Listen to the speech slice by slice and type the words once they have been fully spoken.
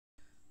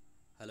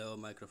Hello,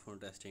 microphone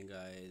testing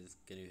guys.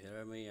 Can you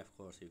hear me? Of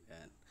course you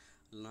can.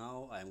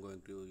 Now I'm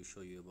going to show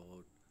you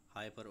about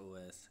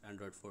HyperOS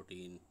Android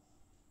 14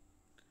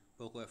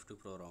 Poco F2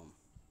 Pro ROM.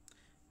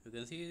 You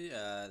can see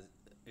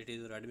it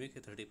is Redmi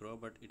K30 Pro,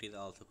 but it is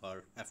also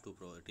called F2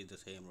 Pro. It is the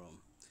same ROM.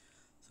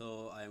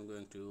 So I am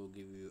going to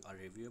give you a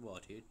review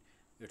about it,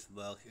 its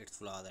bugs, its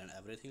flaws, and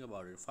everything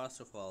about it.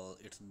 First of all,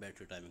 its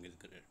battery timing is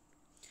great.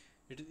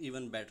 It is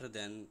even better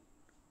than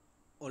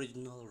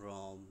original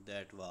ROM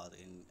that was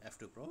in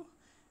F2 Pro,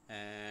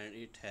 and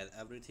it has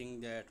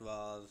everything that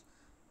was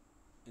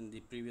in the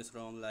previous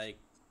ROM, like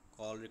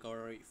call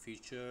recovery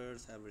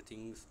features,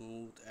 everything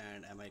smooth,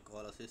 and mi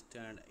call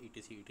assistant,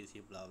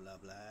 etc blah blah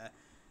blah,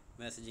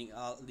 messaging.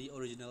 All the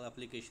original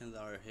applications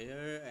are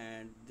here,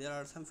 and there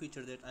are some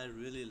features that I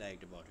really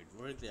liked about it.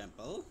 For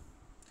example,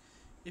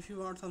 if you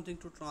want something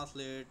to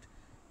translate,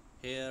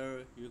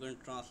 here you can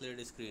translate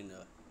a screen.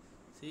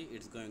 See,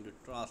 it's going to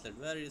translate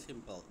very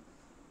simple.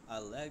 I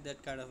like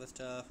that kind of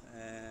stuff,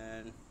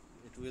 and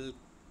it will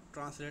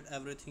translate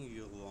everything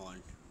you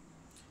want.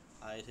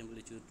 I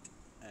simply choose.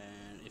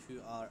 And if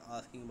you are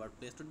asking about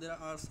Play Store, there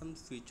are some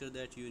features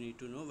that you need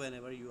to know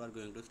whenever you are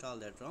going to install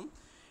that ROM.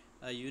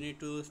 You need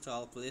to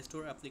install Play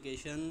Store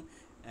application,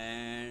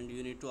 and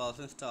you need to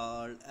also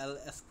install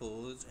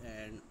LSPOS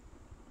and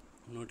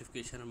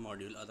notification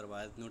module,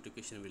 otherwise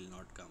notification will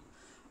not come.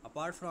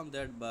 Apart from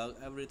that bug,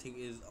 everything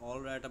is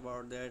alright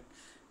about that.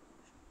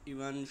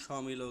 Even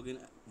Xiaomi login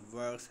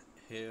works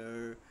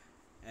here,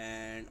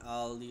 and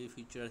all the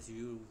features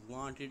you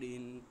wanted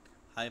in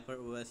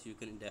HyperOS you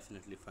can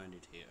definitely find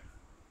it here.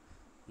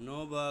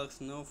 No bugs,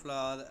 no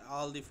flaws,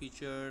 all the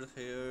features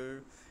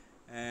here.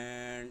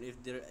 And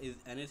if there is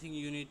anything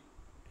you need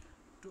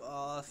to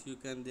ask, you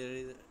can. There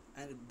is,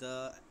 and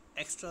the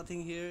extra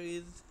thing here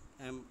is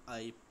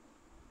mi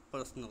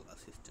personal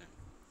assistant.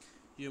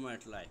 You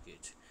might like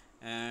it.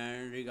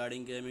 And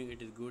regarding gaming,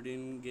 it is good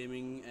in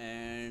gaming,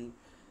 and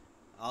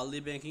all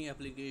the banking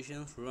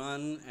applications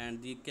run.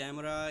 And the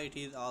camera, it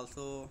is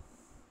also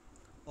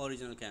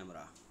original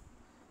camera.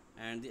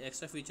 And the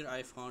extra feature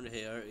I found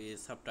here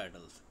is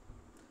subtitles,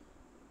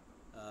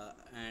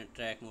 and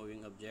track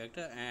moving object.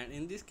 And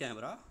in this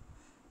camera,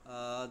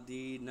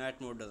 the night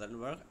mode doesn't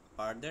work.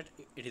 Apart that,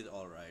 it is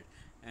alright.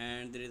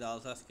 And there is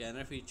also a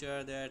scanner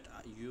feature that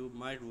you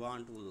might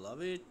want to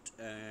love it.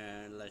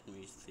 And let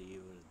me see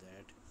where is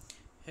that.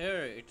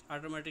 Here it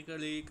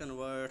automatically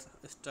converts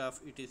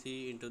stuff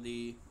etc into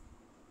the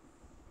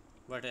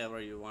whatever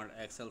you want,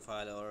 Excel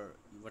file or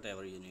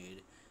whatever you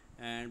need.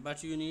 And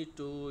but you need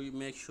to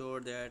make sure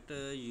that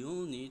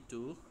you need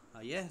to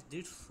yes,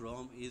 this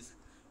ROM is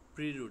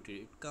pre-rooted.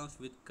 It comes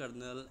with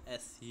kernel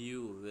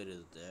su. Where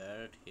is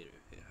that? Here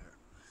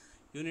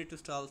you need to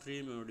install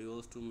three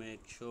modules to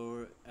make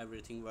sure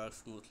everything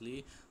works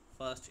smoothly.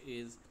 First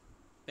is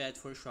patch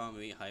for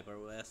Xiaomi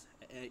HyperOS,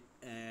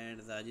 and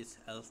that is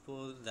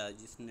helpful. That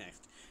is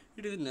next.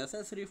 It is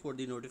necessary for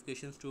the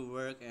notifications to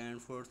work and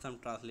for some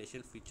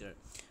translation feature.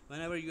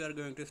 Whenever you are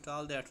going to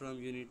install that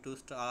ROM, you need to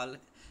install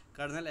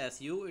kernel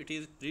su. It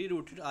is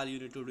pre-rooted. All you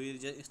need to do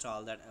is just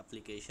install that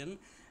application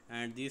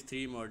and these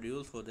three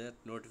modules so that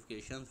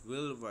notifications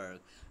will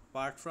work.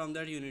 Apart from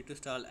that, you need to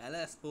install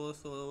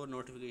lspos so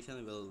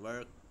notification will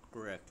work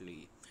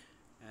correctly,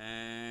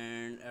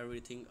 and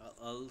everything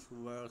else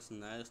works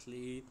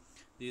nicely.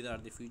 These are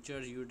the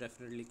features you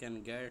definitely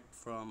can get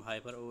from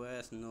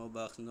HyperOS. No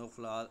bugs, no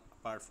flaws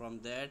apart from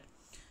that,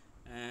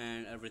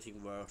 and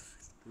everything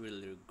works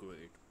really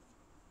great.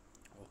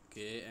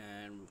 Okay,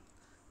 and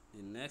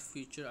the next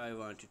feature I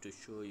wanted to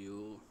show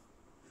you,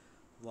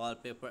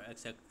 wallpaper,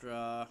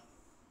 etc.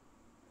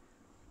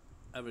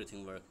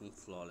 Everything working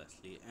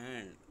flawlessly,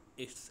 and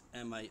its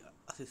mi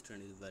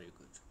assistant is very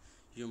good.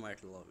 You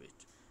might love it.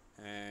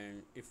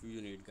 And if you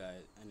need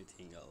guys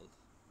anything else,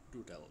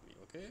 do tell me.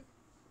 Okay.